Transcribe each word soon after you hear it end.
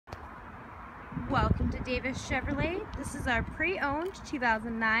Welcome to Davis Chevrolet. This is our pre-owned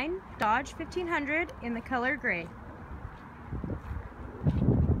 2009 Dodge 1500 in the color gray.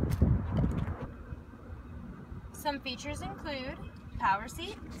 Some features include power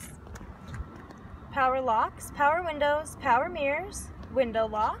seats, power locks, power windows, power mirrors, window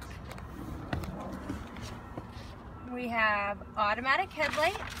lock. We have automatic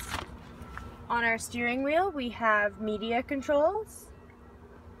headlights. On our steering wheel we have media controls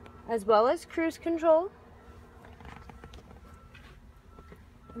as well as cruise control.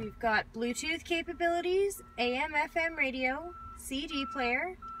 We've got Bluetooth capabilities, AM, FM radio, CD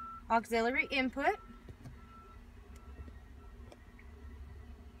player, auxiliary input.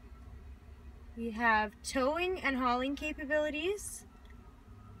 We have towing and hauling capabilities,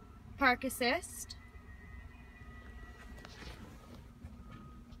 park assist,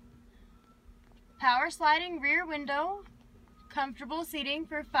 power sliding rear window, comfortable seating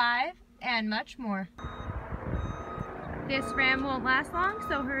for 5, and much more. This Ram won't last long,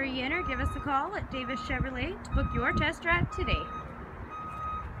 so hurry in or give us a call at Davis Chevrolet to book your test drive today.